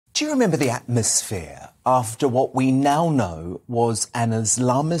Do you remember the atmosphere after what we now know was an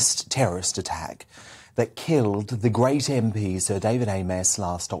Islamist terrorist attack that killed the great MP Sir David Amess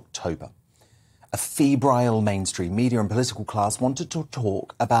last October? A febrile mainstream media and political class wanted to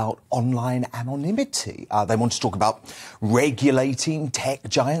talk about online anonymity. They wanted to talk about regulating tech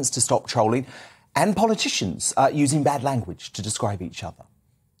giants to stop trolling and politicians using bad language to describe each other.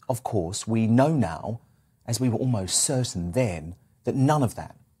 Of course, we know now, as we were almost certain then, that none of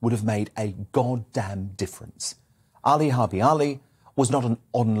that would have made a goddamn difference. Ali Harbi Ali was not an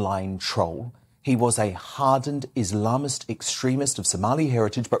online troll. He was a hardened Islamist extremist of Somali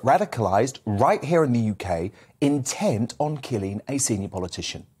heritage, but radicalised right here in the UK, intent on killing a senior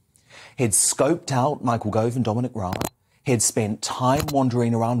politician. He'd scoped out Michael Gove and Dominic Raab. He'd spent time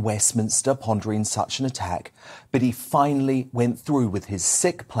wandering around Westminster pondering such an attack, but he finally went through with his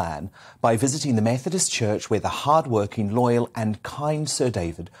sick plan by visiting the Methodist Church where the hard-working, loyal and kind Sir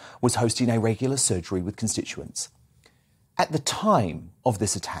David was hosting a regular surgery with constituents. At the time of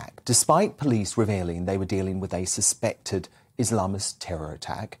this attack, despite police revealing they were dealing with a suspected Islamist terror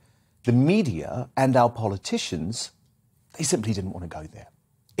attack, the media and our politicians, they simply didn't want to go there.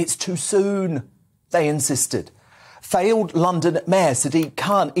 It's too soon, they insisted. Failed London Mayor Sadiq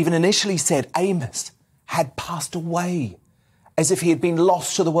Khan even initially said Amess had passed away, as if he had been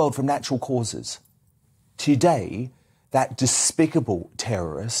lost to the world from natural causes. Today, that despicable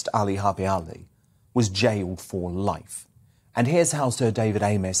terrorist, Ali Harbi Ali, was jailed for life. And here's how Sir David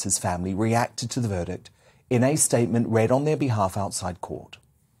Amess's family reacted to the verdict in a statement read on their behalf outside court.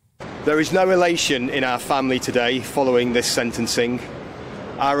 There is no elation in our family today following this sentencing.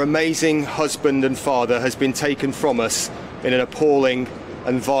 Our amazing husband and father has been taken from us in an appalling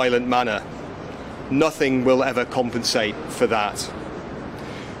and violent manner. Nothing will ever compensate for that.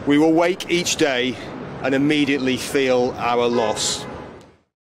 We will wake each day and immediately feel our loss.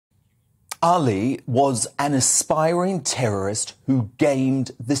 Ali was an aspiring terrorist who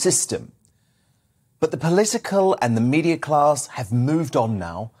gamed the system. But the political and the media class have moved on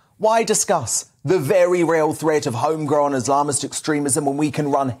now. Why discuss the very real threat of homegrown Islamist extremism when we can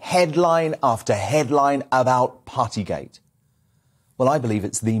run headline after headline about Partygate? Well, I believe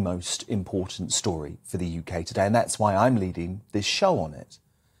it's the most important story for the UK today, and that's why I'm leading this show on it.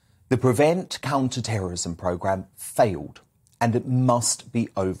 The Prevent Counter-Terrorism programme failed, and it must be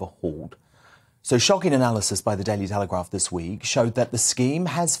overhauled. So shocking analysis by the Daily Telegraph this week showed that the scheme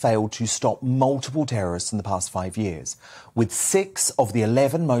has failed to stop multiple terrorists in the past 5 years, with 6 of the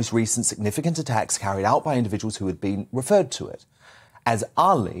 11 most recent significant attacks carried out by individuals who had been referred to it. As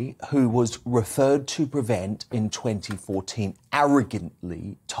Ali, who was referred to Prevent in 2014,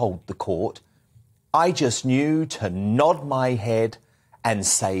 arrogantly told the court, "I just knew to nod my head and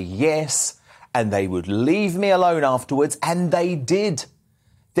say yes, and they would leave me alone afterwards," and they did.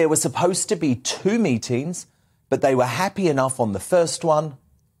 There were supposed to be 2 meetings, but they were happy enough on the first one,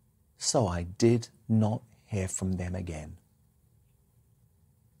 so I did not hear from them again.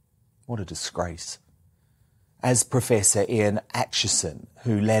 What a disgrace. As Professor Ian Atchison,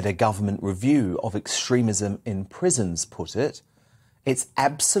 who led a government review of extremism in prisons, put it, it's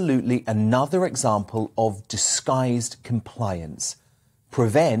absolutely another example of disguised compliance.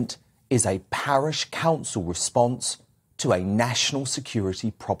 Prevent is a parish council response to a national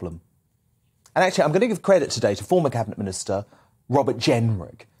security problem. And actually, I'm going to give credit today to former Cabinet Minister Robert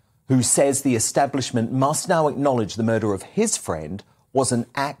Jenrick, who says the establishment must now acknowledge the murder of his friend was an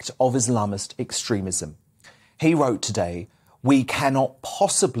act of Islamist extremism. He wrote today, "We cannot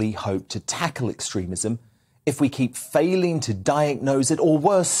possibly hope to tackle extremism if we keep failing to diagnose it, or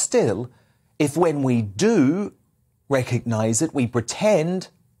worse still, if when we do recognise it, we pretend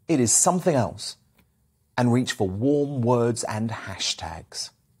it is something else and reach for warm words and hashtags."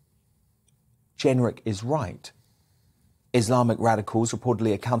 Jenrick is right. Islamic radicals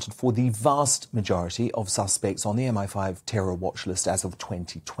reportedly accounted for the vast majority of suspects on the MI5 terror watch list as of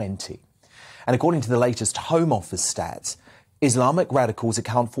 2020. And according to the latest Home Office stats, Islamic radicals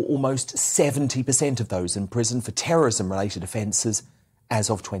account for almost 70% of those in prison for terrorism-related offences as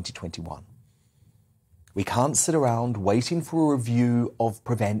of 2021. We can't sit around waiting for a review of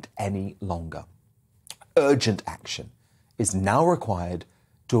Prevent any longer. Urgent action is now required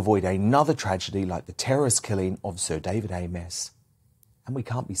to avoid another tragedy like the terrorist killing of Sir David Amess, and we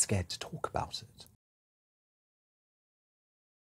can't be scared to talk about it.